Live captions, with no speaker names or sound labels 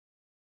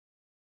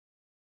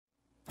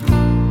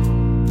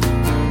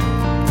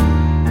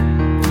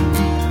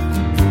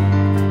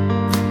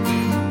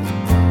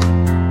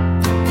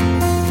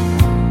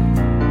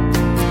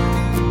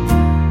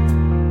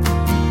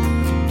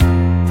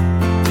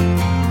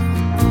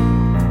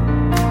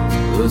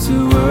Those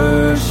who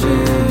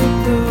worship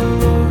the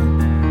Lord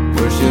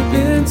worship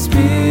in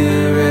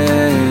spirit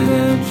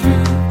and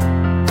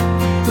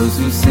truth. Those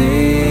who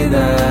say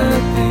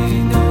that they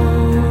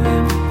know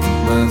Him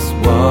must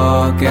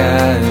walk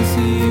as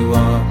He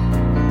walked.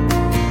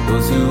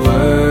 Those who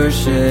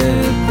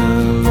worship the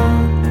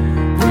Lord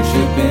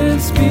worship in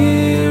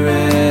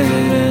spirit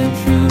and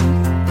truth.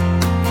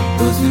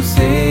 Those who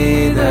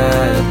say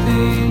that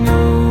they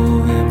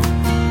know Him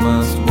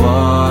must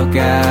walk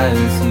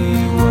as He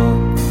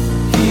walked.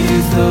 He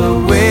is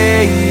the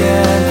way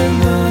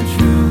and the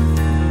truth,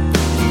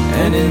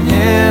 and in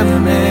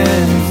Him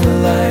is the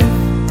life.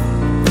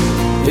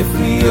 If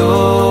we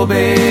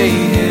obey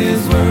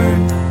His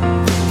word,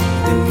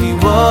 then we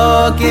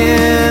walk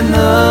in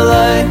the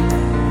light.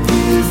 He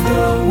is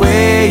the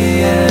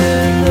way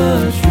and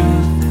the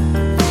truth,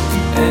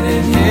 and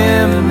in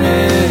Him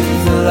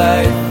is the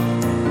life.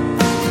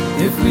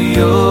 If we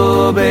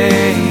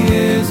obey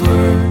His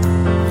word,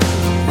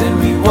 then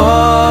we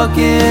walk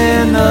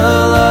in the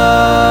light.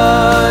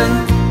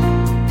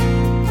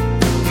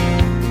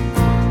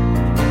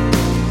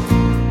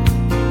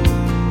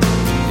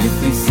 If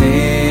we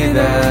say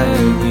that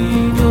we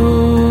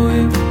know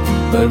Him,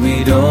 but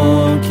we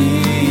don't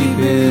keep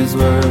His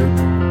word,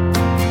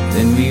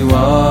 then we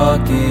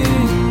walk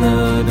in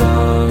the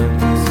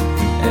darkness,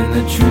 and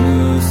the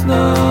truth's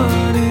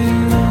not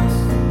in us.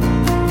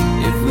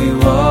 If we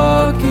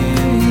walk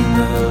in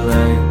the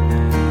light,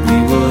 we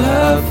will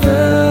have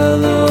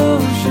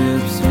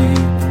fellowship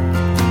sweet,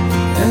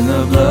 and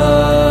the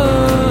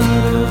blood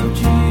of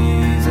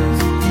Jesus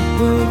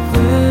will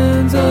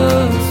cleanse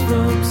us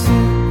from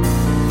sin.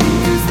 He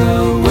is the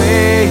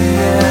way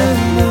and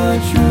the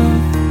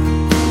truth,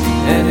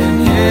 and in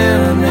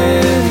Him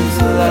is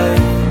the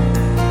life.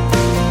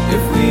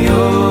 If we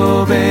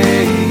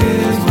obey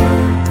His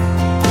word,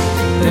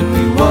 then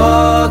we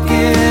walk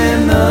in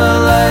the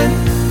light.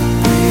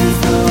 He is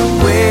the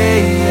way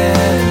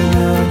and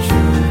the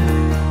truth,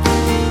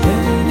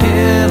 and in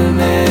Him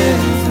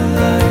is the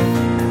life.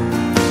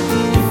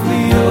 If we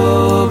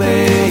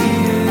obey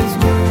His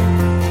word,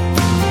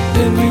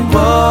 then we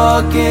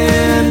walk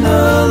in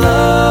the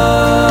light.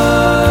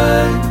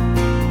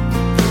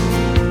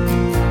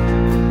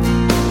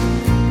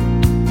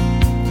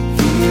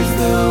 He is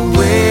the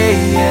way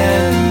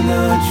and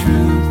the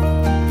truth,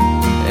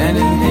 and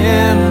in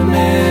Him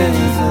is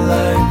the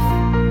life.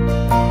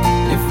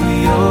 If we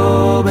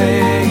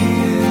obey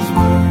His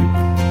word,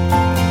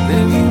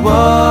 then we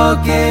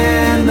walk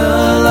in the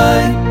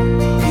light.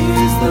 He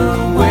is the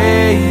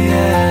way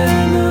and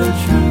the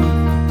truth,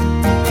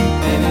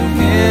 and in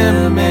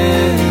Him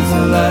is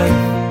the life.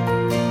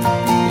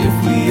 If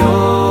we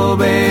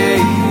obey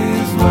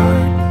His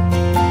word,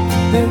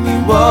 then we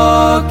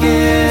walk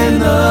in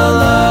the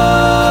light.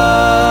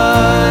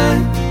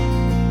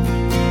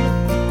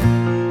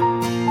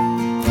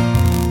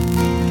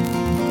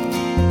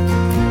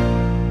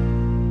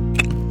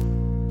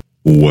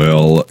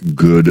 Well,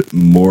 good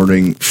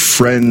morning,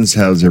 friends.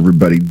 How's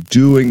everybody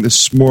doing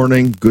this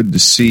morning? Good to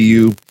see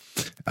you.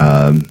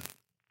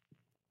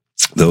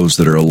 Those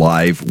that are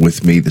alive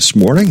with me this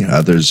morning,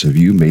 others of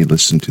you may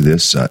listen to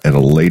this at a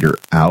later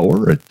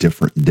hour, a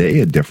different day,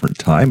 a different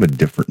time, a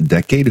different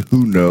decade.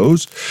 Who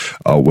knows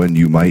when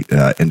you might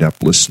end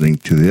up listening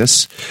to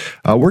this.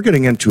 We're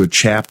getting into a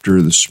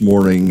chapter this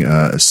morning,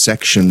 a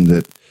section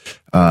that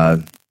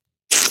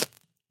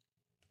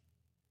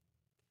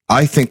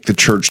I think the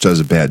church does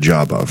a bad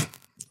job of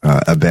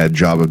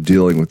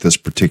dealing with this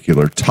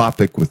particular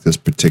topic, with this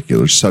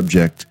particular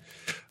subject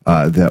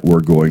that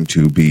we're going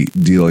to be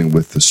dealing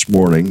with this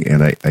morning.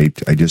 And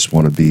I just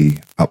want to be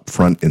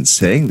upfront in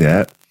saying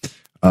that.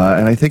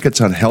 And I think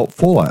it's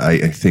unhelpful.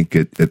 I think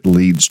it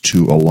leads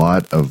to a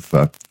lot of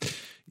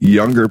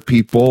younger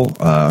people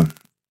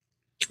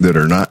that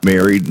are not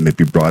married,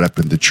 maybe brought up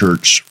in the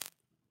church,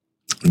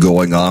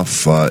 going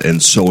off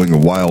and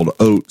sowing wild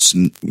oats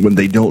when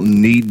they don't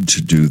need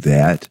to do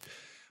that.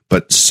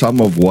 But some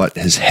of what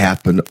has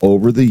happened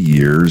over the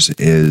years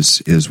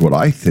is what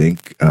I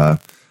think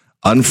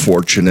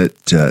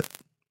unfortunate,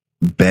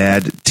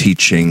 bad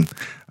teaching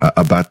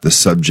about the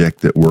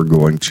subject that we're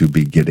going to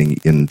be getting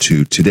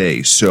into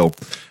today. So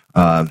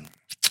 1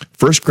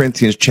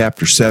 Corinthians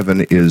chapter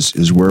 7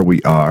 is where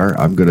we are.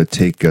 I'm going to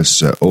take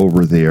us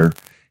over there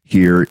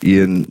here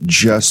in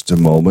just a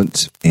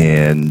moment,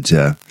 and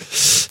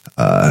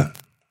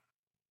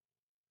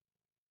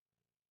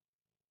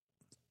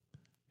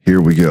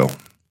here we go.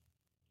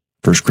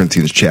 1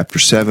 Corinthians chapter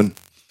 7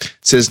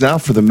 says, "Now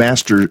for the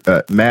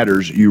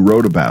matters you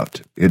wrote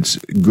about, it's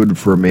good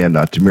for a man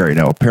not to marry."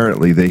 Now,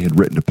 apparently they had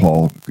written to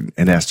Paul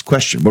and asked the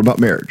question, what about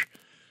marriage?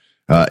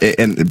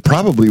 And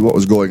probably what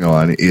was going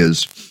on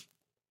is,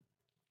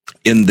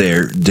 in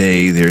their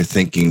day, they're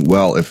thinking,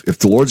 well, if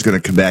the Lord's going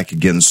to come back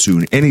again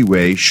soon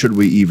anyway, should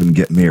we even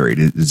get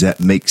married? Does that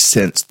make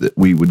sense that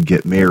we would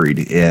get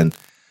married? And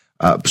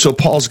so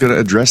Paul's going to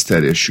address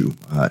that issue.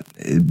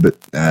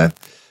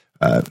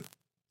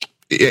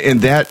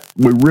 And that,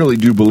 we really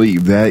do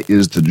believe that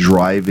is the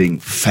driving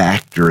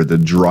factor, the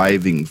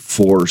driving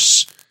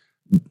force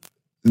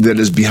that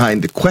is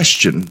behind the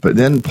question. But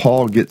then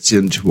Paul gets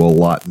into a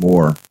lot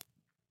more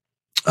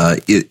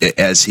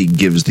as he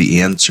gives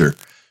the answer.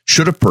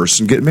 Should a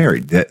person get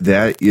married?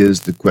 That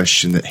is the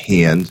question at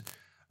hand.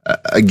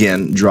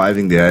 Again,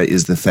 driving that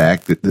is the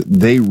fact that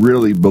they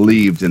really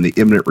believed in the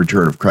imminent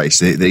return of Christ.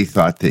 They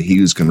thought that he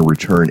was going to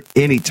return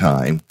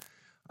anytime.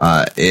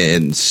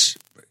 And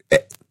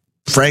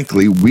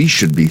frankly, we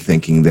should be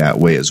thinking that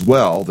way as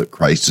well, that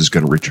Christ is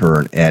going to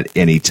return at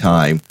any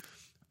time.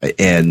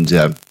 And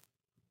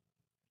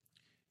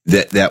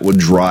that would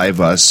drive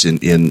us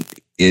in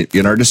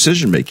our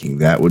decision making.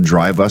 That would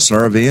drive us in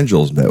our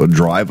evangelism. That would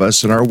drive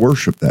us in our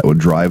worship. That would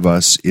drive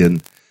us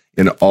in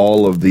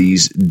all of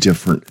these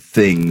different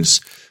things,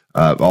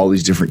 all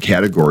these different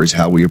categories,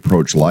 how we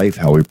approach life,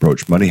 how we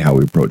approach money, how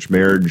we approach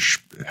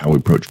marriage, how we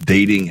approach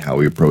dating, how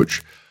we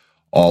approach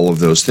all of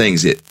those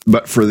things.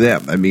 But for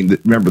them, I mean,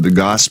 remember the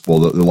gospel,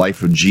 the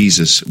life of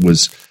Jesus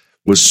was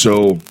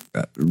so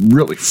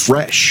really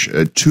fresh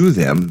to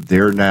them.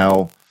 They're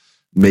now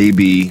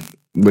maybe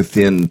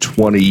within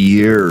 20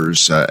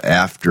 years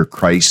after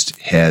Christ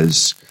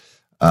has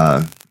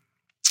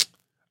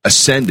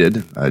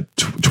ascended,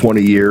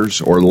 20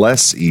 years or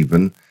less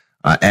even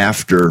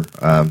after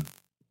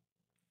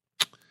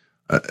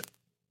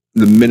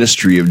the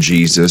ministry of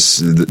Jesus,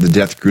 the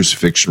death,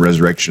 crucifixion,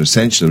 resurrection,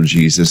 ascension of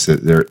Jesus.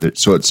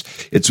 So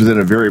it's within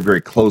a very,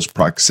 very close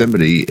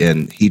proximity,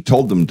 and he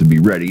told them to be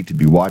ready, to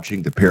be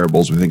watching the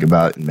parables we think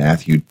about in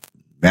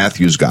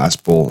Matthew's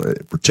gospel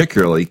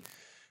particularly.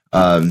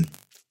 And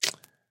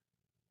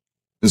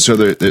so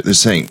they're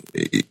saying,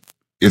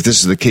 if this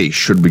is the case,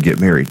 should we get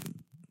married?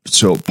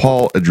 So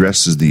Paul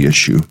addresses the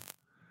issue,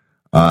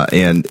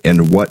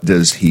 and what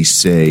does he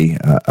say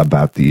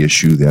about the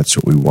issue? That's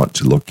what we want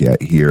to look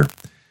at here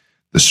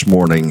this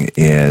morning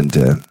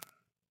and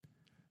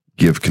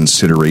give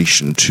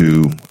consideration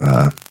to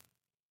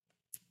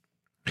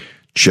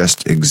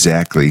just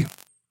exactly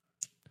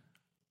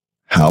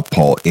how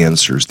Paul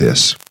answers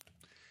this.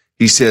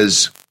 He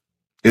says,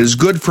 it is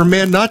good for a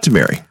man not to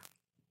marry.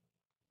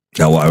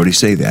 Now, why would he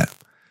say that?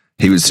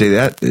 He would say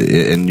that,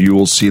 and you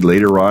will see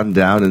later on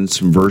down in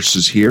some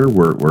verses here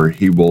where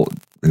he will,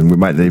 and we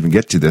might not even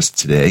get to this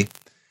today.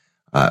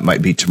 It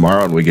might be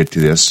tomorrow and we get to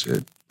this.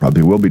 It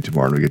probably will be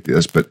tomorrow and we get to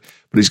this. But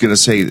he's going to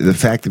say the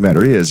fact of the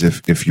matter is,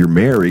 if you're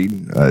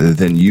married,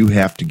 then you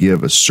have to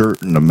give a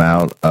certain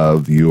amount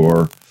of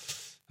your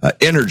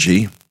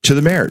energy to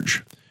the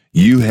marriage.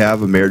 You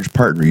have a marriage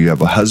partner. You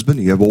have a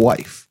husband. You have a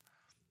wife.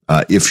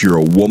 If you're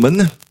a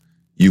woman,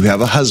 you have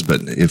a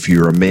husband. If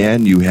you're a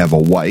man, you have a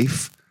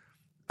wife.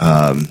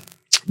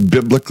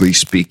 Biblically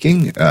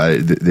speaking,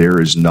 there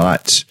is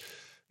not,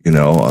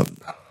 a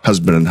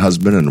husband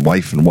and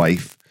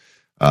wife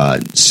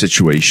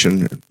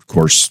situation. Of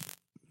course,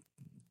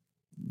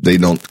 they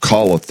don't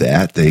call it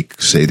that. They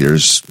say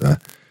there's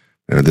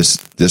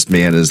this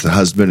man is the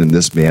husband and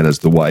this man is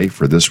the wife,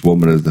 or this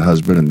woman is the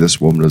husband and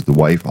this woman is the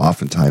wife.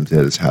 Oftentimes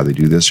that is how they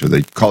do this, or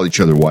they call each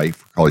other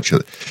wife, call each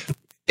other.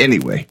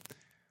 Anyway,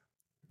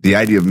 the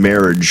idea of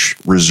marriage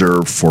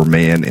reserved for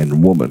man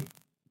and woman.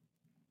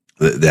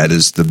 That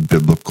is the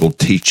biblical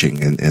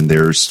teaching, and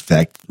there's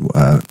fact.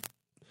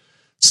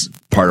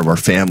 Part of our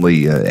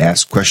family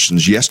asked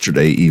questions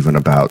yesterday, even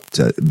about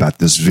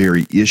this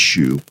very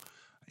issue,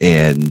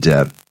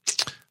 and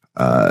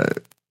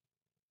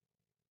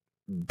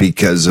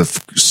because of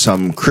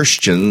some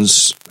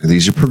Christians,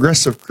 these are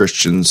progressive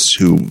Christians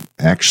who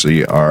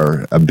actually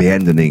are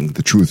abandoning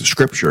the truth of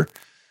Scripture,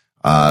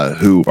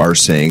 who are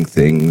saying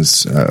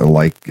things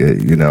like,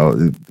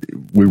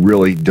 we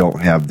really don't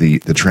have the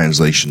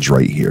translations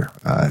right here.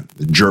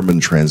 The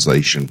German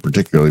translation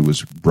particularly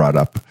was brought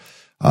up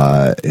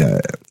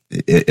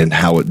in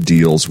how it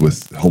deals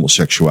with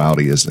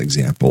homosexuality as an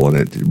example. And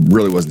it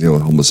really wasn't dealing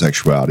with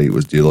homosexuality. It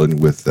was dealing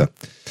with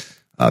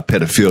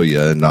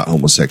pedophilia and not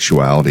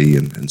homosexuality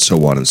and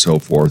so on and so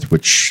forth,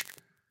 which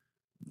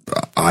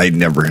I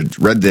never had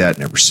read that,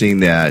 never seen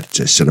that.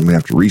 I said I'm going to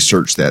have to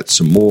research that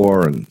some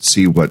more and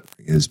see what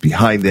is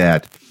behind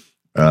that.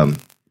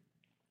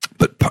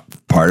 But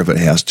part of it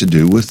has to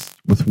do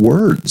with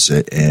words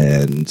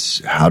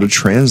and how to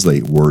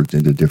translate words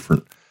into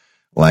different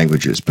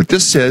languages. But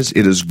this says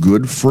it is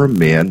good for a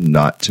man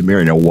not to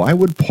marry. Now, why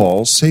would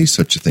Paul say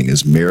such a thing?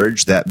 Is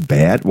marriage that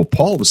bad? Well,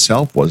 Paul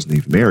himself wasn't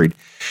even married.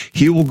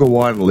 He will go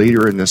on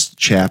later in this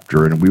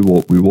chapter, and we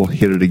will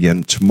hit it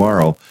again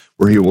tomorrow,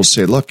 where he will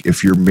say, look,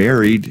 if you're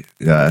married,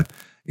 you're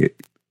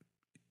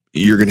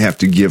going to have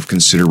to give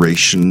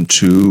consideration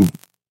to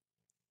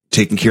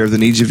taking care of the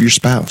needs of your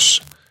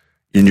spouse.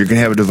 And you're going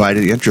to have a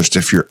divided interest.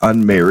 If you're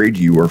unmarried,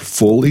 you are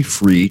fully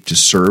free to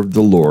serve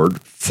the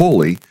Lord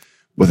fully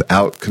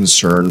without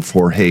concern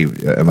for, hey,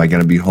 am I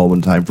going to be home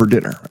in time for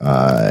dinner?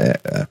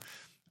 I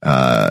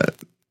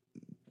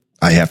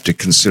have to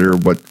consider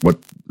what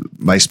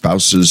my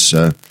spouse's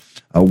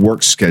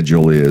work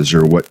schedule is,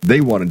 or what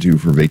they want to do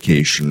for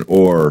vacation,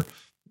 or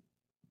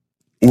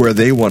where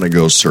they want to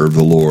go serve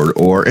the Lord.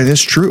 And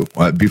it's true.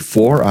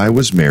 Before I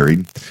was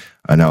married,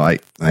 now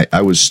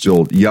I was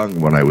still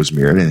young when I was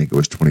married. I think I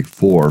was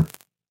 24.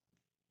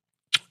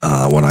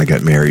 when I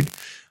got married.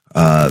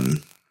 But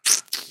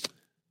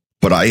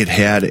I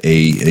had a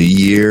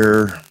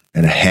year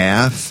and a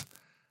half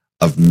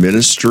of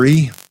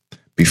ministry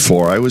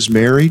before I was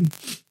married,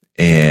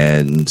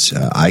 and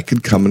I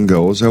could come and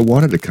go as I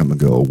wanted to come and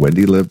go.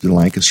 Wendy lived in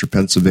Lancaster,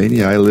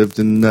 Pennsylvania. I lived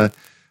in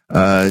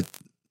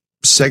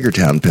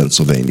Sagertown,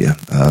 Pennsylvania,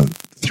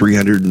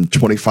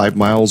 325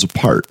 miles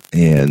apart.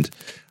 And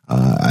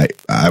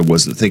I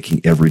wasn't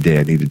thinking every day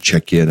I needed to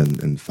check in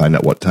and find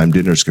out what time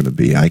dinner's going to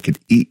be. I could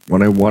eat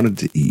when I wanted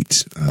to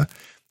eat.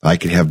 I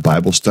could have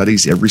Bible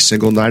studies every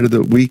single night of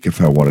the week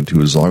if I wanted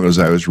to, as long as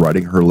I was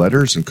writing her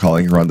letters and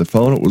calling her on the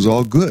phone. It was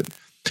all good.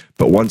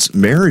 But once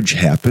marriage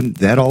happened,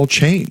 that all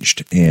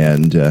changed.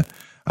 And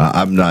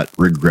I'm not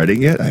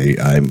regretting it.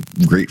 I'm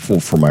grateful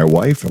for my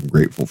wife. I'm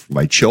grateful for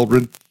my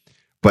children.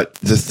 But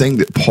the thing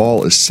that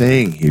Paul is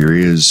saying here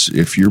is,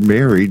 if you're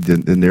married,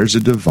 then there's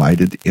a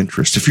divided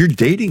interest. If you're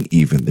dating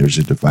even, there's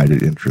a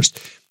divided interest.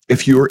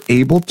 If you are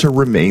able to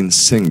remain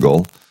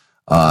single,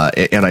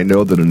 and I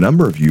know that a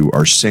number of you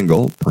are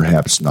single,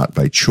 perhaps not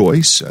by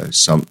choice,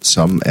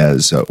 some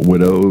as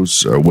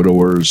widows,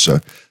 widowers,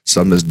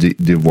 some as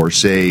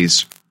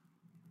divorcees.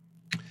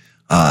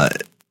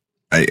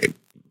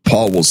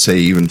 Paul will say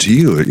even to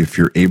you, if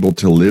you're able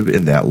to live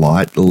in that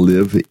lot,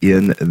 live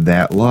in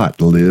that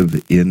lot,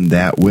 live in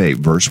that way.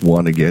 Verse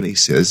 1 again, he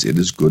says, it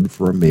is good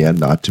for a man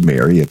not to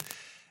marry.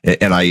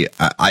 And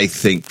I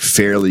think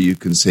fairly you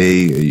can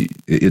say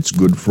it's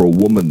good for a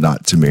woman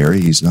not to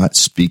marry. He's not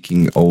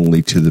speaking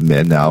only to the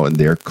men. Now, in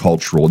their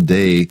cultural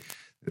day,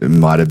 it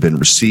might have been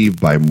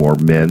received by more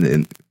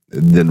men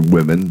than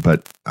women,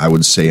 but I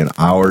would say in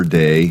our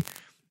day,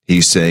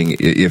 he's saying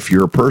if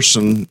you're a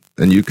person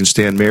and you can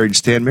stand married,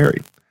 stand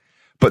married.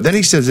 But then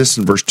he says this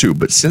in verse 2,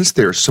 but since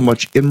there's so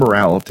much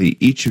immorality,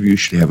 each of you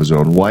should have his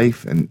own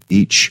wife and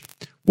each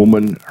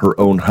woman her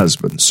own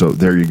husband. So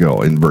there you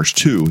go. In verse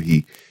 2,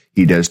 he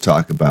does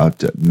talk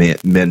about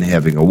men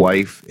having a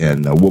wife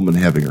and a woman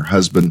having her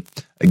husband.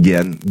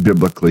 Again,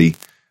 biblically,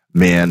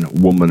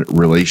 man-woman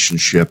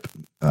relationship,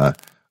 man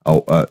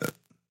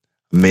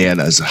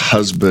as a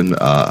husband,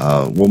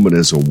 woman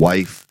as a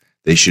wife.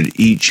 They should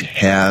each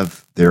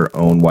have their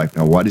own wife.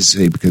 Now, why does he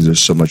say because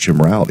there's so much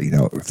immorality?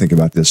 Now, think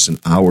about this in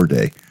our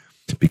day.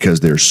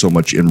 Because there's so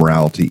much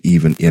immorality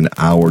even in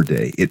our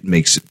day. It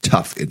makes it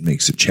tough. It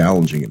makes it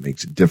challenging. It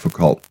makes it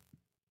difficult.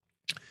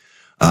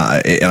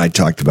 And I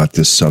talked about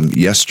this some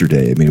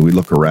yesterday. I mean, we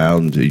look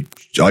around.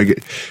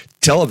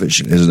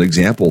 Television is an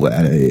example of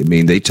that. I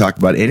mean, they talk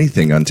about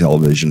anything on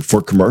television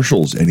for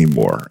commercials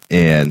anymore.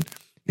 And,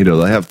 you know,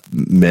 they have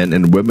men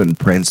and women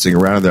prancing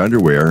around in their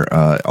underwear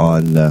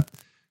on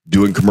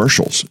doing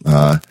commercials.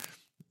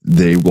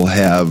 They will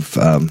have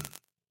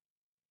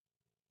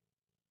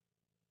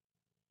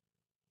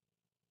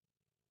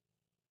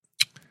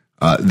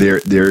there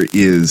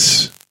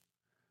is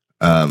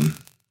I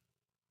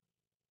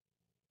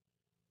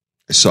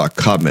saw a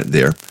comment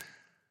there.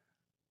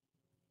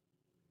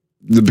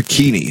 The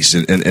bikinis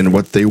and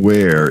what they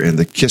wear and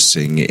the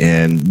kissing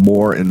and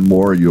more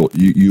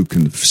you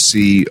can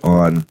see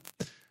on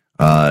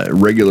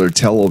regular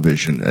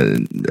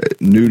television,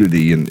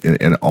 nudity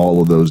and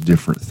all of those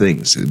different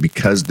things,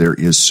 because there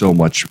is so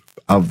much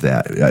of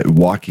that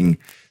walking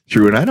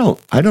through. And I don't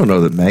know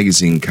that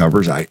magazine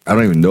covers. I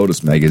don't even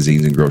notice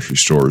magazines in grocery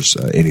stores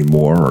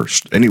anymore or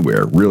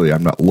anywhere really.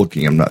 I'm not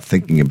looking. I'm not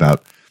thinking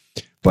about.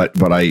 But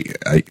I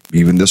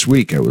even this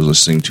week I was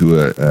listening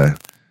to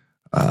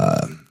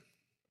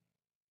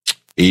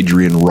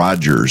Adrian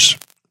Rogers,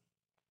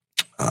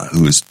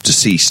 who is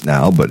deceased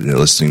now, but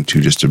listening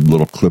to just a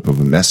little clip of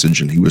a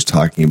message, and he was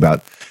talking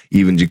about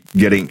even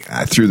getting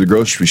through the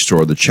grocery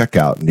store, the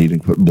checkout, and needing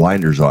to put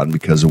blinders on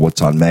because of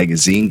what's on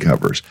magazine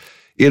covers.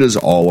 It is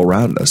all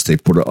around us. They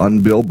put it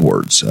on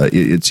billboards.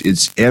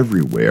 It's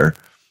everywhere,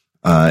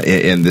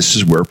 and this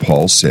is where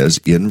Paul says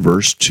in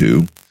verse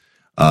 2,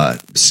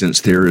 since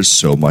there is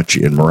so much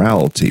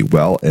immorality.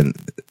 Well, and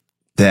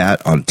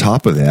that on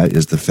top of that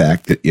is the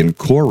fact that in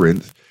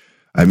Corinth,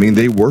 I mean,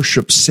 they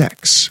worship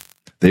sex.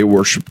 They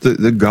worship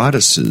the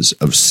goddesses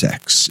of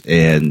sex,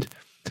 and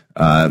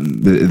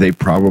they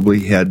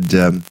probably had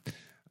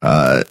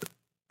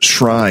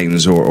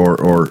shrines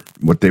or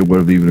what they would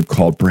have even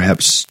called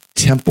perhaps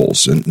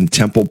temples and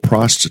temple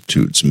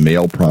prostitutes,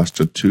 male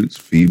prostitutes,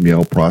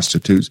 female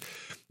prostitutes.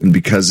 And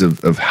because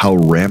of how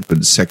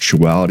rampant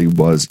sexuality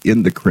was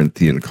in the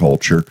Corinthian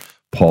culture,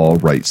 Paul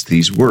writes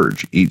these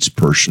words: each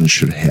person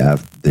should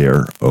have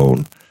their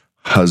own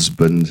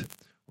husband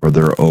or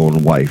their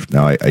own wife.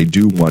 Now, I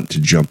do want to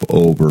jump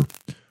over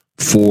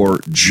for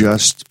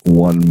just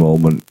one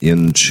moment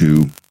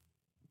into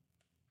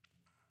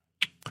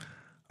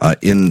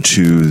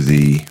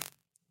the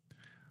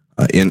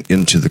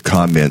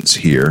comments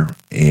here,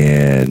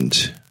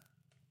 and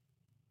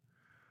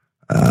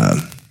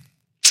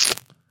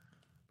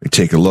we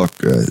take a look.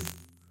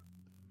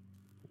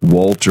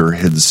 Walter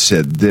had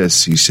said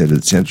this. He said,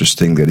 it's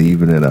interesting that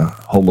even in a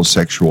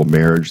homosexual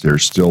marriage,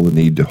 there's still the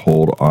need to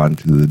hold on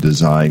to the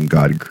design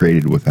God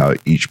created without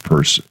each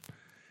person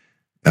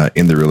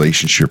in the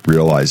relationship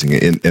realizing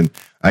it. And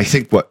I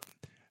think what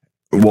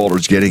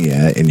Walter's getting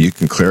at, and you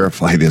can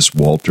clarify this,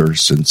 Walter,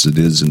 since it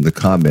is in the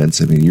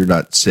comments. I mean, you're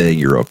not saying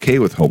you're okay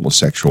with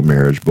homosexual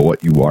marriage, but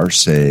what you are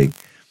saying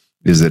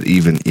is that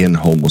even in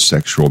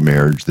homosexual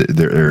marriage,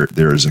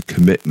 there is a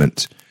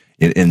commitment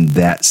in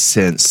that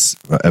sense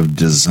of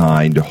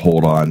design to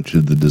hold on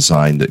to the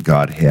design that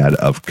God had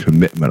of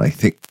commitment. I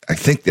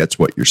think that's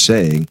what you're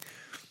saying,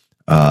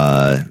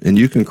 and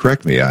you can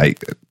correct me. I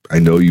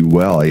know you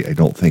well. I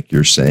don't think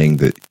you're saying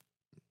that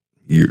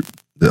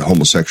the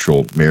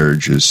homosexual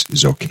marriage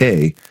is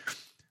okay,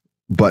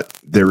 but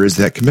there is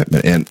that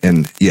commitment,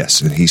 and yes,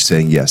 and he's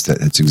saying yes,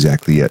 that's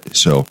exactly it.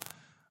 So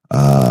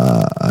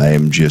I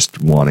am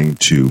just wanting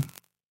to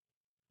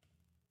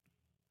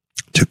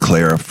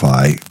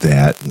clarify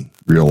that, and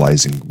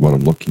realizing what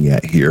I'm looking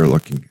at here,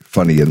 looking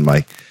funny in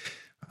my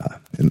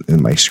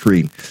in my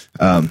screen.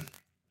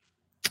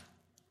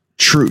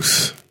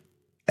 Truth,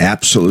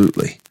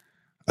 absolutely.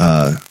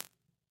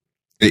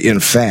 In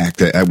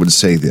fact, I would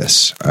say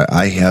this: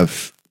 I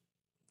have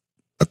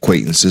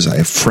acquaintances, I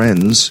have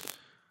friends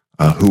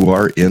who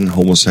are in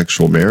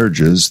homosexual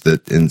marriages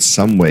that in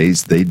some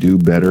ways they do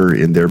better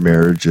in their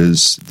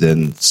marriages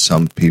than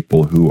some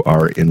people who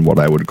are in what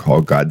I would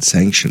call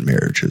God-sanctioned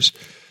marriages.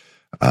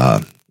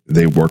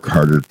 They work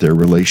harder at their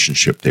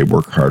relationship. They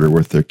work harder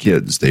with their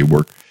kids. They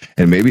work,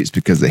 and maybe it's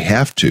because they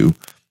have to.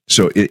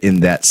 So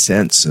in that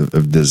sense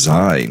of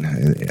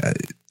design,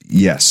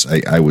 yes,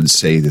 I would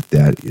say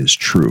that is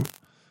true.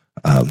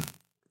 And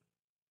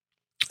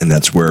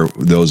that's where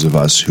those of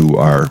us who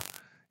are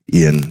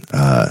in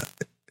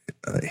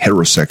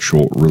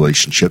heterosexual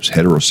relationships,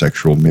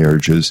 heterosexual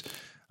marriages,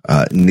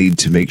 need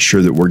to make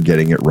sure that we're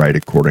getting it right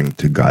according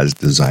to God's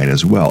design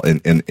as well. And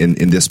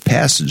in this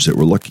passage that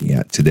we're looking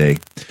at today,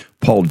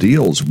 Paul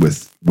deals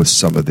with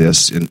some of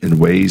this in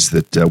ways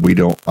that we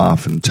don't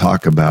often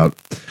talk about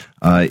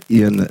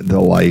in the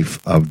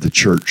life of the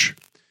church.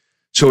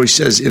 So he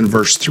says in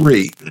verse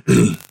 3,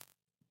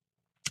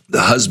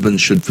 the husband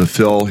should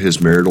fulfill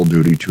his marital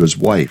duty to his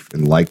wife,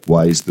 and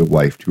likewise the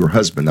wife to her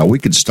husband. Now, we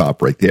could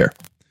stop right there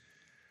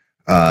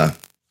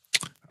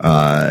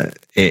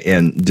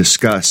and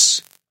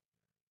discuss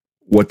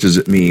what does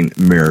it mean,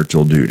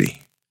 marital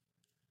duty.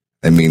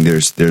 I mean,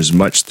 there's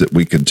much that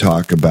we could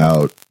talk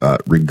about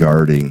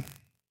regarding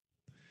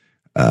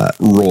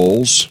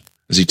roles.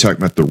 Is he talking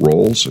about the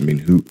roles? I mean,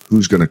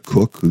 who's going to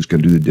cook? Who's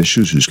going to do the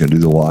dishes? Who's going to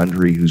do the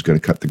laundry? Who's going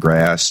to cut the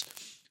grass?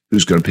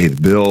 Who's going to pay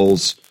the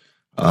bills?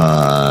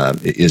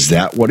 Is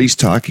that what he's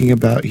talking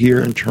about here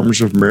in terms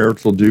of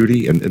marital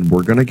duty? And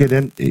we're going to get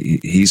in.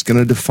 He's going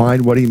to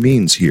define what he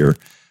means here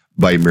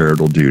by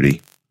marital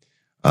duty.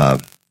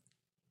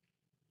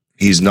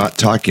 He's not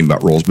talking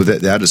about roles, but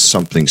that is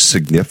something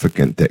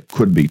significant that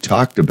could be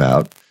talked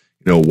about.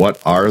 You know, what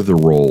are the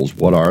roles?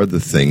 What are the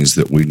things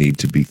that we need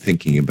to be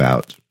thinking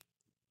about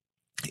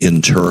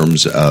in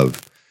terms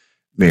of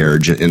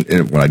marriage?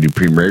 And when I do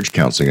pre-marriage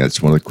counseling,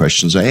 that's one of the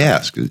questions I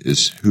ask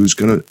is who's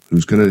going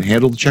to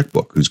handle the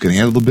checkbook? Who's going to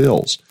handle the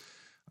bills?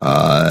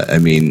 I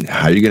mean,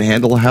 how are you going to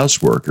handle the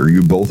housework? Are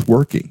you both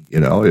working?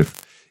 You know,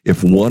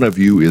 if one of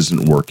you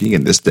isn't working,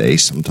 in this day,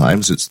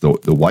 sometimes it's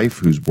the wife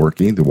who's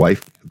working, the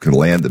wife who can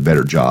land the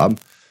better job,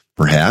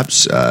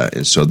 perhaps.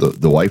 And so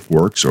the wife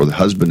works, or the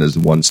husband is the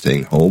one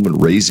staying home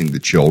and raising the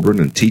children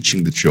and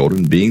teaching the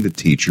children, being the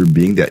teacher,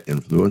 being that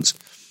influence.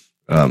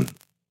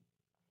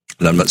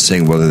 And I'm not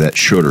saying whether that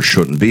should or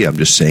shouldn't be. I'm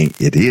just saying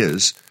it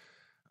is.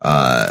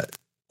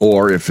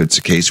 Or if it's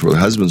a case where the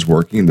husband's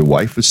working and the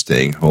wife is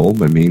staying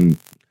home, I mean,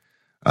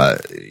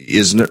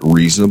 isn't it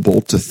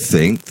reasonable to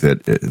think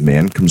that a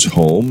man comes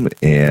home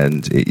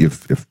and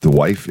if the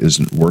wife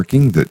isn't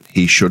working, that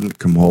he shouldn't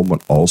come home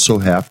and also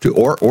have to?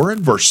 Or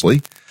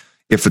inversely,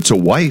 if it's a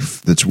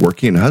wife that's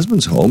working in a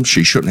husband's home,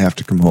 she shouldn't have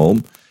to come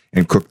home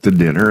and cook the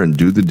dinner and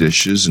do the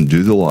dishes and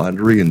do the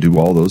laundry and do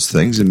all those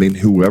things. I mean,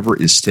 whoever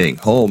is staying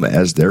home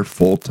as their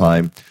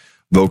full-time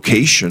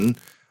vocation,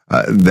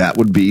 that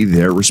would be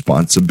their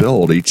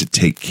responsibility to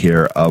take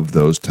care of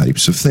those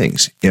types of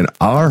things. In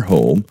our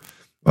home,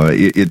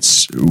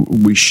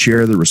 we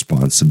share the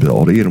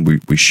responsibility, and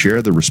we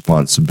share the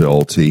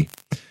responsibility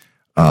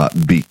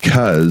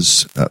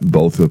because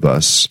both of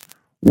us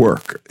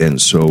work,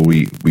 and so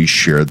we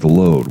share the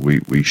load.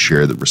 We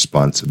share the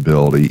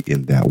responsibility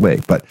in that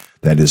way. But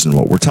that isn't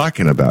what we're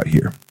talking about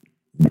here.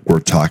 We're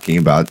talking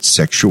about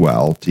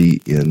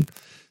sexuality in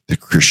the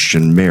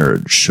Christian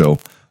marriage. So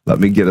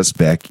let me get us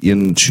back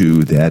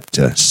into that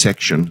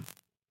section.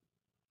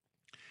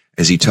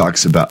 As he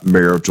talks about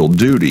marital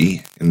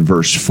duty, in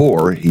verse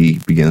 4, he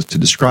begins to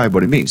describe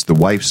what it means. The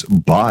wife's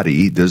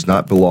body does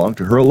not belong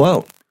to her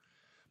alone,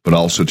 but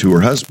also to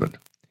her husband.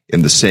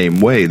 In the same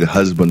way, the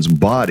husband's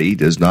body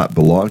does not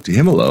belong to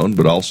him alone,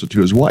 but also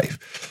to his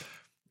wife.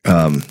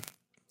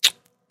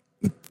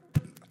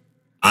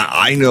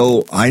 I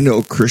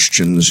know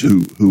Christians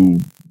who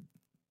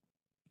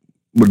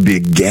would be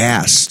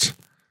aghast,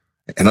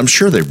 and I'm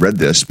sure they've read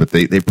this, but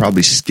they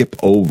probably skip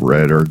over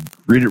it or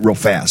read it real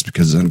fast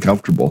because it's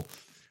uncomfortable.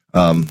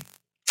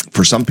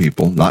 For some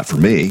people, not for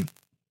me.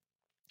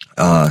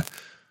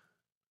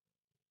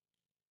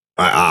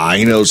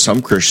 I know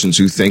some Christians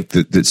who think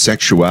that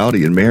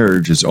sexuality in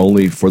marriage is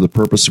only for the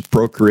purpose of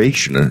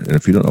procreation. And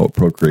if you don't know what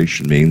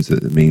procreation means,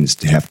 it means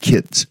to have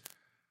kids.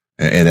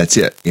 And that's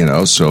it,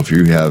 So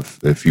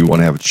if you want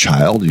to have a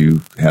child,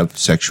 you have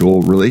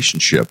sexual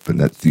relationship, and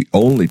that's the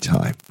only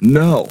time.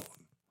 No,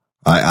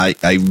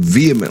 I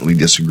vehemently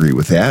disagree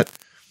with that.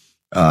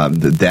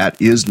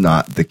 That is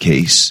not the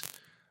case.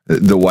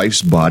 The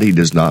wife's body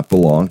does not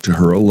belong to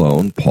her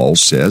alone, Paul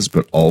says,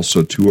 but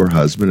also to her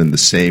husband. In the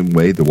same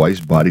way, the wife's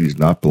body does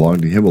not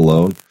belong to him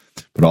alone,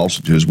 but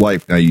also to his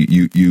wife. Now,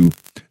 you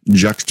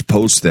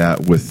juxtapose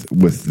that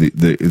with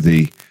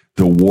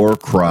the war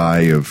cry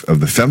of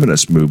the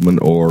feminist movement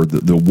or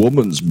the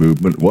woman's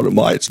movement. What am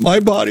I? It's my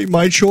body,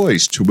 my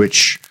choice. To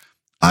which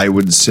I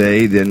would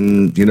say,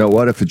 then you know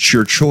what? If it's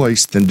your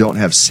choice, then don't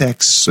have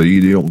sex so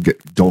you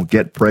don't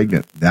get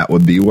pregnant. That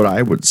would be what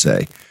I would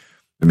say.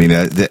 I mean,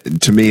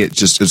 to me,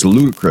 it's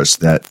ludicrous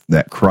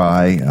that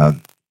cry,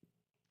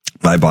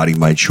 my body,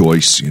 my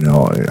choice.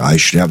 I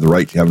should have the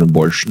right to have an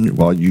abortion.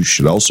 Well, you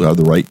should also have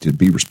the right to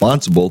be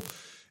responsible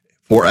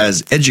for,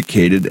 as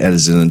educated,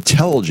 as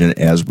intelligent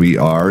as we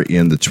are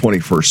in the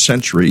 21st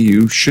century.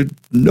 You should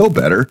know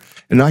better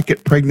and not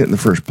get pregnant in the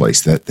first place.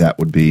 That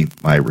would be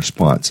my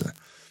response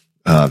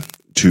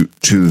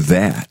to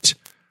that.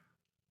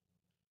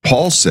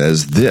 Paul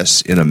says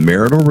this: in a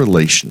marital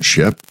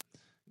relationship,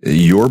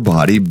 your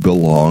body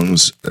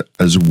belongs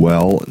as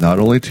well, not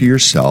only to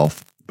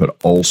yourself, but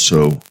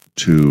also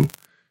to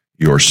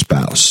your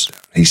spouse.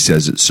 He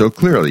says it so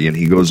clearly, and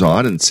he goes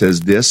on and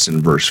says this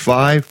in verse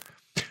 5,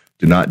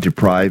 do not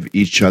deprive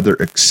each other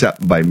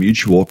except by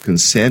mutual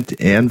consent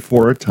and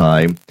for a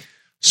time,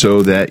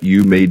 so that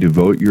you may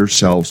devote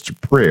yourselves to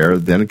prayer,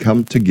 then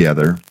come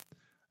together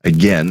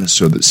again,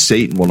 so that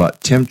Satan will not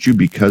tempt you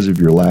because of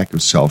your lack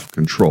of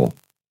self-control.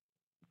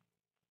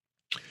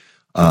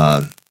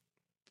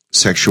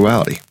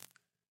 Sexuality.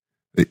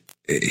 When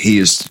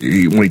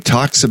he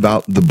talks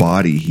about the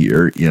body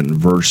here in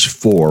verse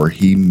 4,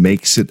 he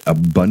makes it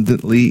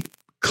abundantly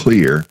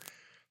clear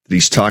that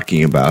he's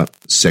talking about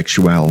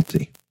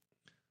sexuality.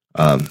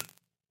 The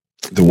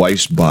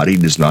wife's body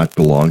does not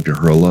belong to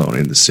her alone.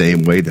 In the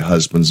same way, the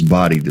husband's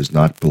body does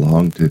not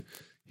belong to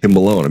him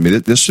alone. I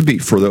mean, this would be,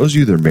 for those of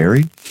you that are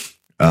married,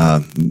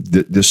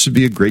 this would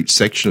be a great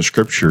section of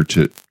scripture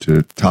to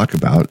talk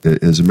about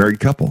as a married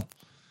couple.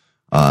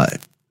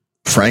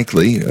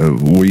 Frankly,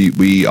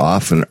 we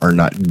often are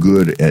not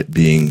good at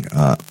being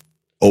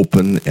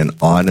open and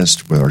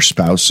honest with our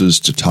spouses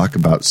to talk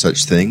about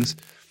such things.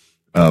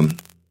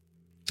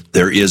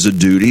 There is a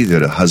duty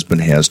that a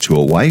husband has to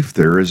a wife.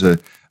 There is a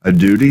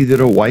duty that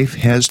a wife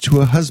has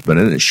to a husband,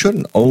 and it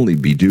shouldn't only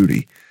be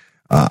duty.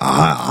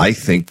 I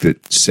think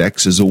that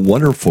sex is a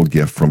wonderful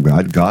gift from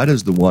God. God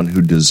is the one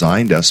who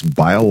designed us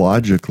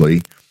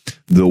biologically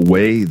the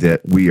way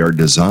that we are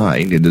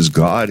designed. It is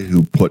God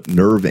who put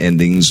nerve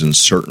endings in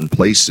certain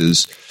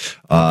places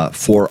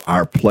for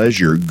our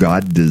pleasure.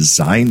 God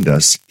designed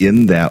us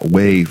in that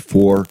way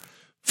for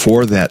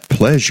that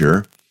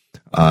pleasure.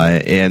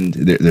 And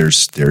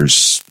there's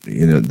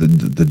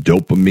the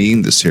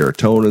dopamine, the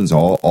serotonins,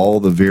 all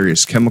the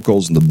various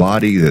chemicals in the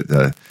body,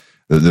 the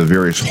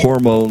various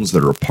hormones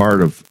that are a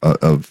part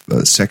of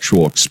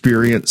sexual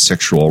experience,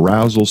 sexual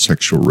arousal,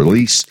 sexual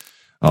release.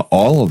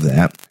 All of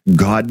that,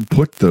 God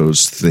put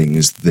those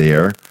things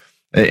there.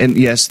 And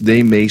yes,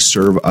 they may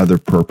serve other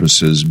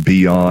purposes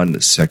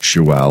beyond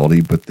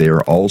sexuality, but they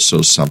are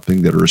also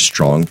something that are a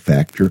strong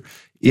factor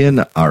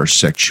in our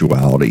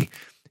sexuality.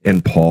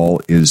 And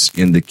Paul is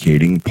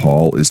teaching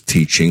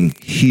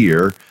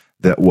here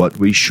that what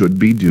we should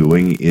be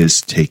doing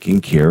is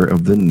taking care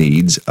of the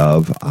needs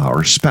of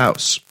our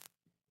spouse.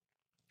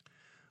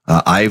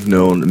 I've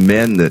known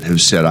men that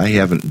have said, I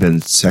haven't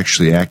been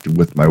sexually active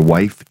with my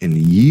wife in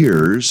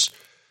years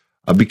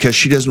because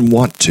she doesn't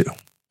want to.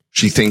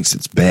 She thinks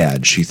it's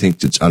bad. She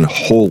thinks it's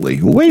unholy.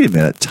 Wait a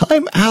minute.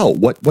 Time out.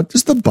 What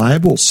does the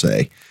Bible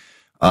say?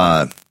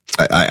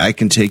 I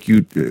can take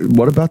you.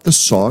 What about the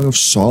Song of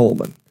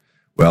Solomon?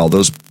 Well,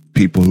 those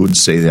people who would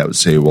say that would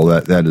say, well,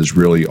 that is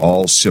really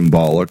all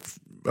symbolic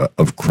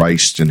of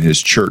Christ and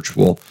his church.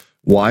 Well,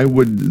 why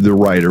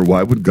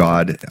would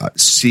God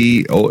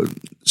see to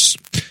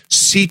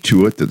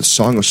it that the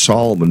Song of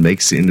Solomon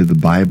makes it into the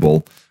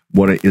Bible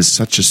when it is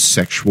such a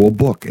sexual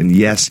book? And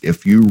yes,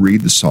 if you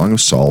read the Song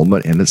of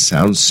Solomon and it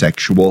sounds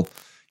sexual,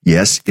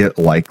 yes, it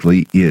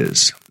likely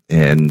is.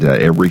 And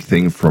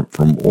everything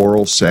from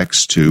oral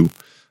sex to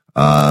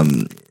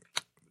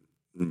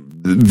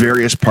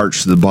various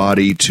parts of the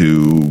body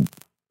to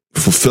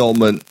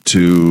fulfillment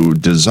to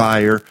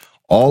desire,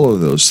 all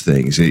of those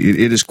things.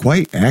 It is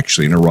quite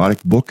actually an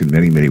erotic book in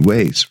many, many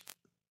ways.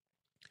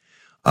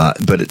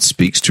 But it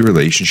speaks to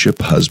relationship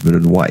husband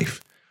and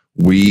wife.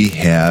 We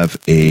have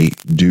a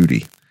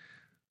duty.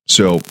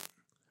 So,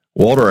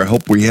 Walter, I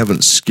hope we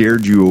haven't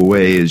scared you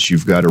away as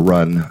you've got to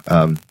run.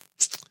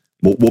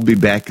 We'll be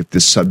back at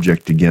this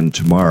subject again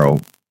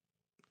tomorrow.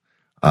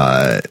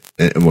 And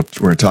we're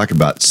going to talk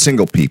about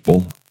single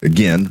people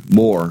again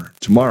more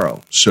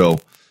tomorrow. So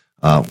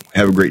have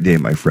a great day,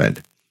 my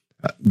friend.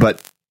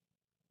 But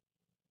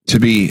to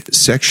be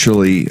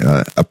sexually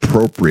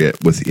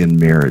appropriate within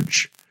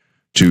marriage,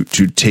 to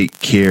take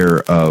care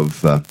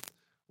of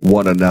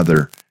one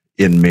another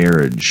in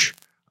marriage.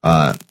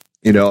 The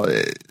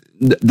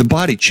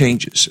body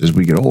changes as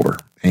we get older,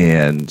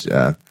 and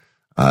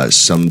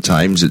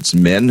sometimes it's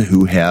men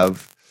who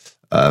have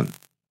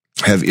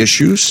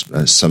issues.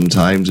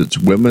 Sometimes it's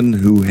women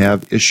who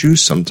have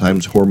issues.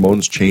 Sometimes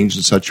hormones change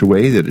in such a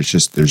way that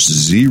there's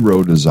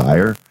zero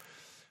desire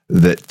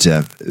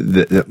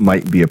that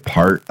might be a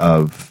part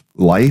of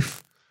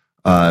life.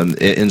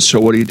 And so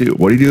what do you do?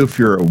 What do you do if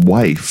you're a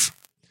wife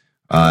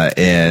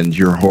and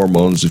your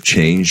hormones have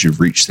changed? You've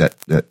reached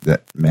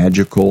that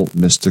magical,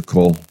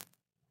 mystical,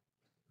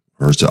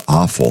 or it's an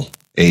awful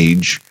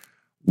age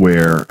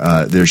where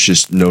there's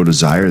just no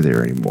desire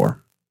there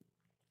anymore.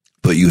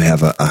 But you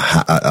have a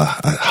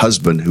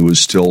husband who is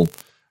still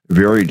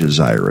very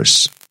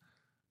desirous.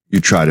 You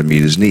try to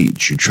meet his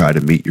needs. You try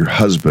to meet your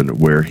husband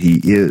where he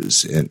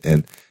is,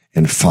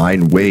 and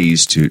find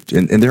ways to.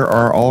 And there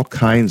are all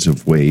kinds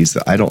of ways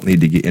that I don't need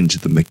to get into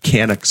the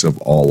mechanics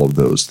of all of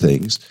those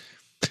things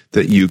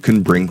that you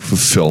can bring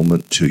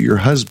fulfillment to your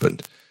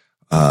husband,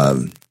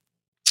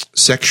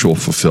 sexual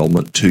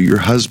fulfillment to your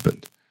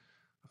husband.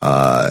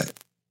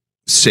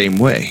 Same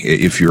way,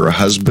 if you're a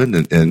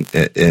husband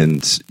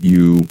and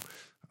you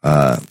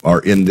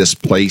are in this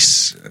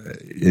place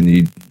and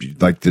you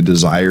like the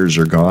desires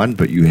are gone,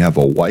 but you have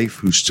a wife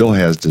who still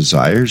has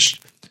desires.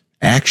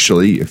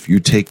 Actually, if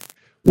you take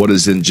what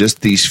is in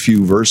just these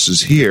few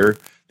verses here,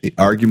 the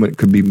argument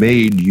could be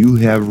made you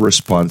have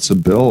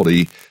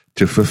responsibility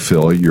to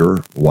fulfill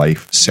your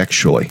wife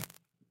sexually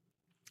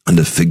and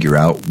to figure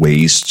out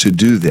ways to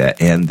do that.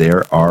 And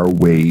there are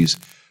ways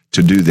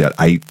to do that.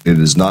 It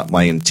is not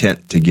my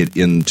intent to get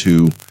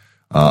into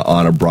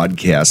on a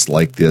broadcast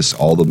like this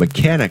all the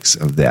mechanics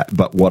of that.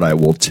 But what I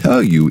will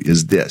tell you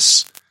is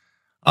this.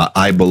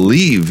 I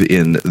believe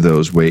in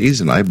those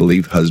ways, and I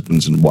believe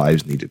husbands and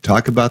wives need to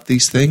talk about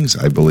these things.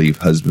 I believe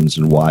husbands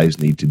and wives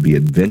need to be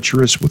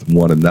adventurous with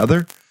one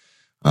another.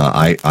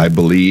 I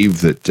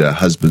believe that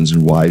husbands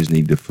and wives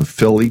need to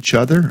fulfill each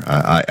other.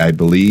 I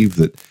believe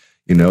that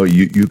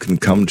you can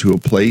come to a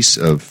place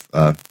of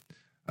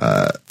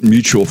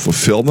mutual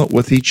fulfillment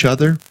with each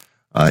other.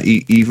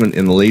 Even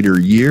in later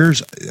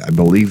years, I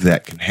believe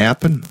that can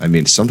happen. I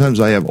mean, sometimes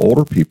I have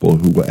older people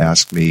who will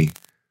ask me,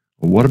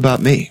 well, what about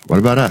me? What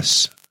about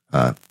us?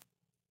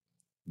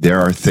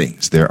 There are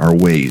things, there are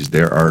ways,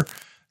 there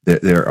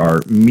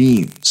are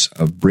means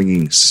of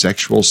bringing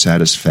sexual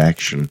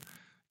satisfaction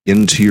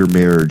into your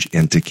marriage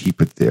and to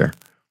keep it there.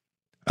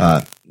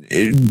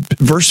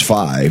 Verse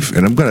 5,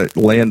 and I'm going to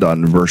land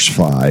on verse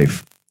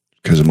 5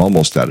 because I'm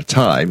almost out of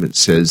time. It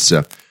says,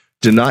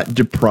 do not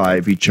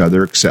deprive each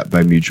other except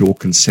by mutual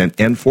consent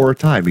and for a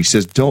time. He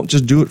says, don't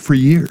just do it for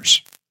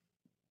years.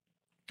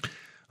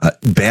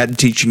 Bad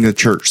teaching in the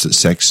church that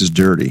sex is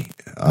dirty.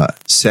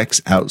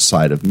 Sex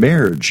outside of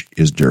marriage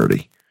is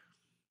dirty.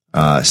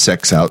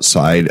 Sex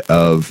outside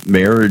of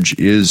marriage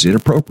is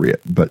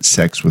inappropriate, but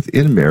sex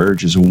within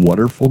marriage is a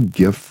wonderful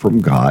gift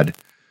from God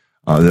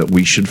that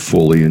we should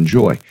fully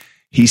enjoy.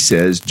 He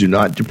says, do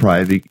not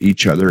deprive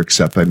each other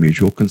except by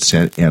mutual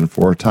consent and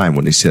for a time.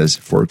 When he says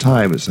for a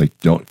time, it's like,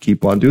 don't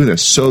keep on doing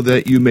this so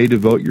that you may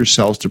devote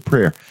yourselves to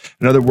prayer.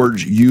 In other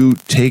words, you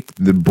take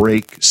the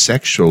break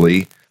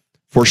sexually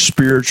for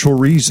spiritual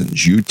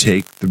reasons. You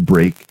take the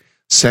break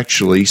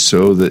sexually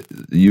so that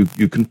you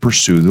can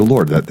pursue the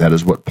Lord. That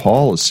is what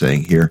Paul is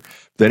saying here.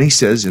 Then he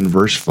says in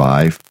verse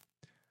 5,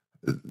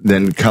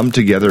 then come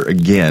together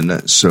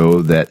again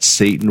so that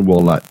Satan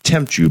will not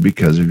tempt you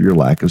because of your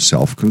lack of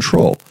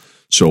self-control.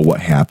 So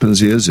what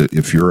happens is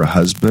if you're a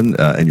husband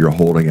and you're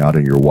holding out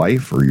on your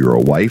wife, or you're a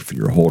wife and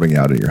you're holding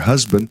out on your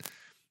husband,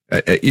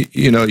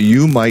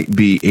 you might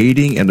be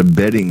aiding and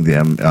abetting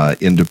them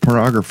into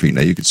pornography.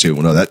 Now you could say,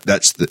 well, no,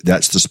 that's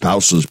the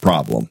spouse's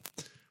problem.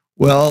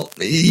 Well,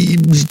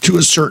 to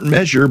a certain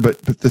measure,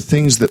 but the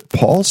things that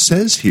Paul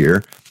says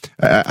here,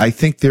 I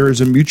think there is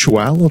a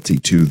mutuality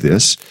to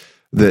this.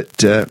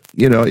 That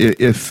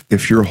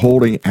if you're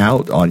holding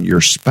out on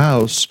your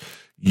spouse,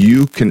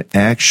 you can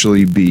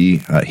actually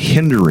be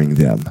hindering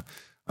them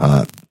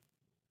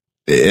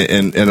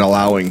and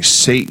allowing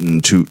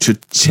Satan to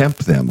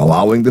tempt them,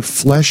 allowing the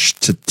flesh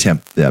to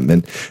tempt them.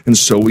 And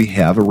so we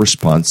have a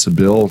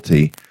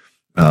responsibility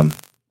to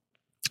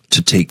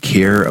take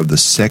care of the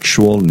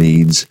sexual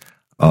needs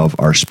of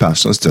our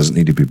spouse. So this doesn't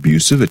need to be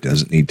abusive. It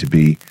doesn't need to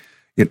be,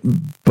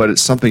 but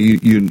it's something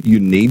you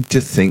need to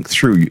think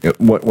through.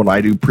 When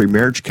I do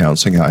pre-marriage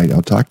counseling,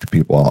 I'll talk to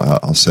people.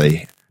 I'll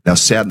say, now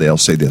sadly, I'll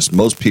say this.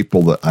 Most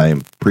people that I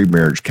am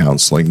pre-marriage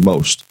counseling,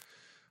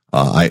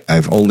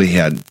 I've only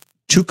had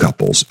two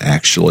couples,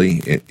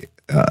 actually,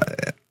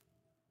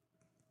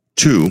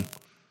 two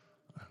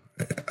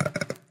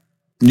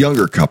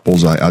younger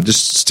couples. I'll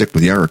just stick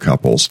with younger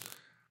couples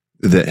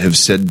that have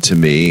said to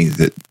me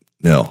that,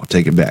 no,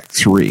 take it back,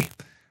 three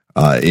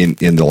in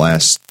the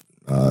last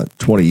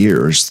 20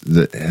 years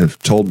that have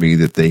told me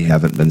that they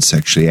haven't been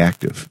sexually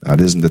active. Now,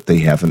 it isn't that they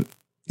haven't,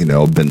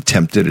 been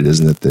tempted. It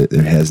isn't that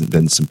there hasn't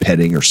been some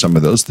petting or some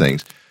of those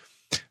things.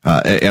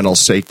 And I'll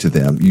say to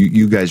them,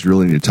 you guys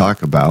really need to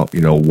talk about,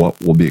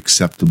 what will be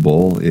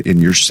acceptable in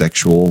your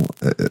sexual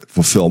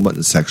fulfillment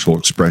and sexual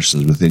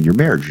expressions within your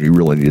marriage. You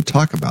really need to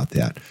talk about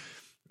that.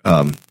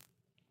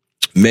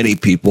 Many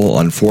people,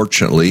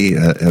 unfortunately,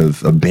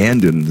 have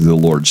abandoned the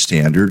Lord's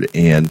standard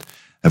and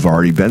have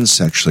already been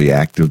sexually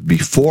active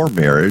before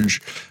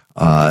marriage.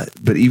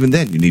 But even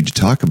then, you need to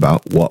talk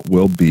about what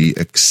will be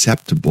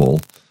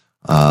acceptable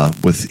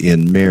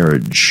within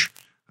marriage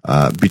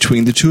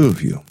between the two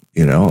of you.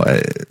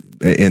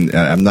 And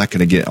I'm not going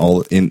to get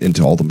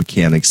into all the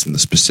mechanics and the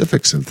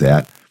specifics of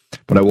that,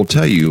 but I will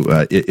tell you,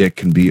 it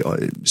can be,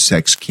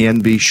 sex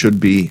can be,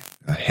 should be,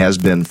 has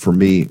been for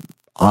me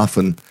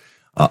often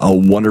a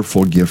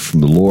wonderful gift from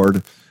the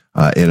Lord,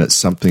 and it's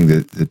something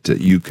that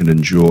you can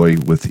enjoy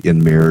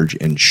within marriage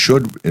and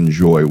should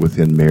enjoy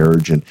within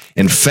marriage. And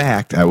in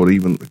fact, I would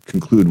even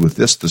conclude with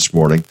this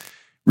morning,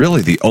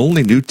 really the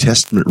only New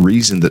Testament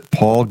reason that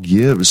Paul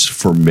gives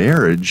for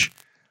marriage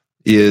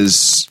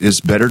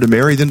is better to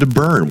marry than to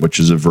burn, which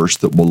is a verse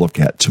that we'll look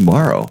at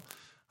tomorrow.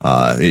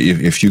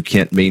 If you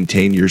can't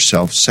maintain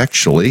yourself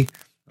sexually,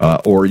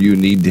 or you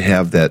need to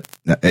have that,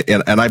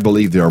 and I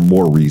believe there are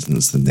more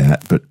reasons than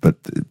that, but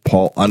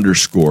Paul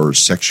underscores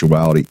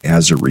sexuality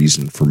as a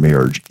reason for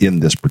marriage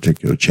in this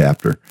particular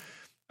chapter.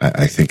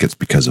 I think it's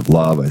because of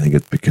love. I think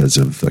it's because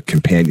of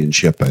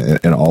companionship,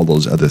 and all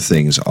those other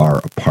things are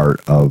a part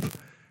of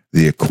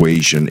the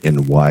equation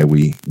in why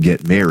we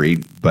get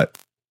married. But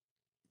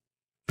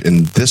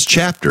in this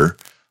chapter,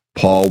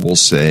 Paul will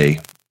say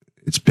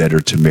it's better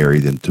to marry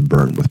than to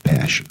burn with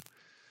passion.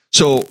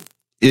 So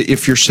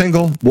if you're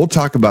single, we'll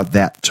talk about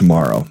that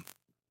tomorrow.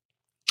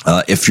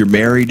 If you're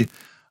married,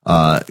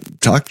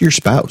 talk to your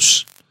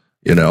spouse.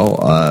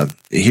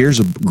 Here's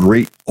a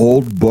great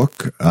old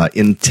book,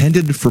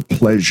 Intended for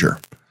Pleasure,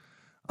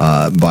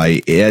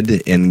 by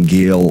Ed and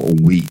Gail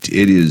Wheat.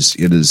 It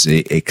is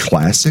a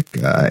classic.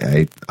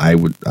 I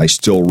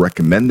still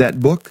recommend that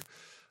book.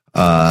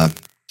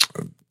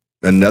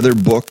 Another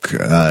book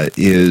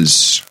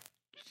is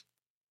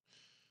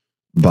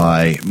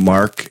by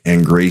Mark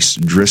and Grace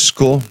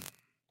Driscoll,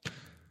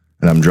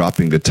 and I'm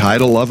dropping the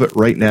title of it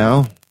right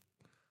now,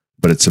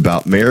 but it's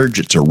about marriage.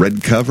 It's a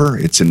red cover.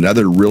 It's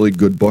another really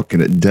good book,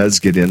 and it does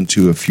get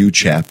into a few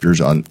chapters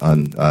on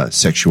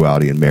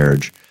sexuality and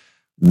marriage.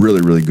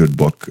 Really, really good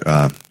book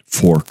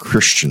for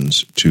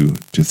Christians to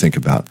think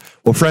about.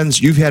 Well,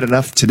 friends, you've had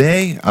enough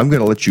today. I'm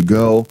going to let you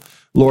go.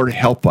 Lord,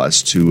 help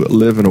us to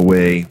live in a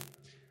way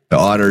that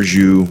honors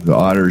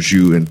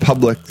you in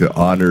public, that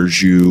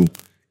honors you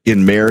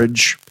in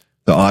marriage,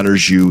 that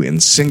honors you in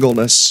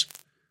singleness.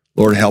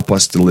 Lord, help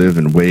us to live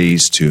in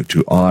ways to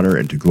honor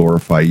and to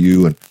glorify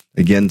you. And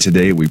again,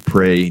 today we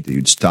pray that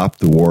you'd stop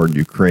the war in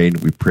Ukraine.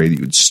 We pray that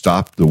you'd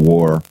stop the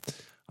war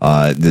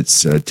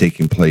that's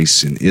taking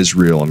place in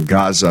Israel and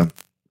Gaza,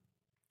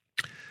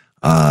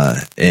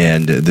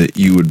 and that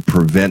you would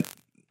prevent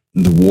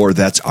the war.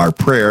 That's our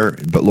prayer.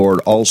 But Lord,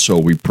 also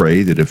we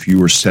pray that if you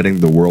were setting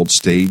the world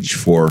stage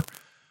for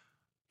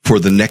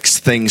the next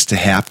things to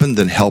happen,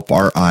 then help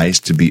our eyes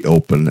to be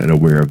open and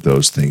aware of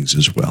those things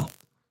as well.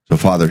 So,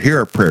 Father, hear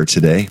our prayer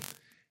today.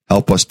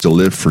 Help us to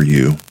live for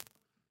you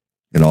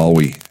in all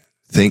we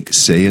think,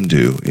 say, and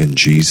do. In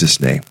Jesus'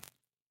 name,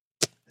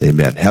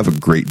 amen. Have a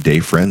great day,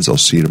 friends. I'll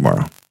see you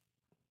tomorrow.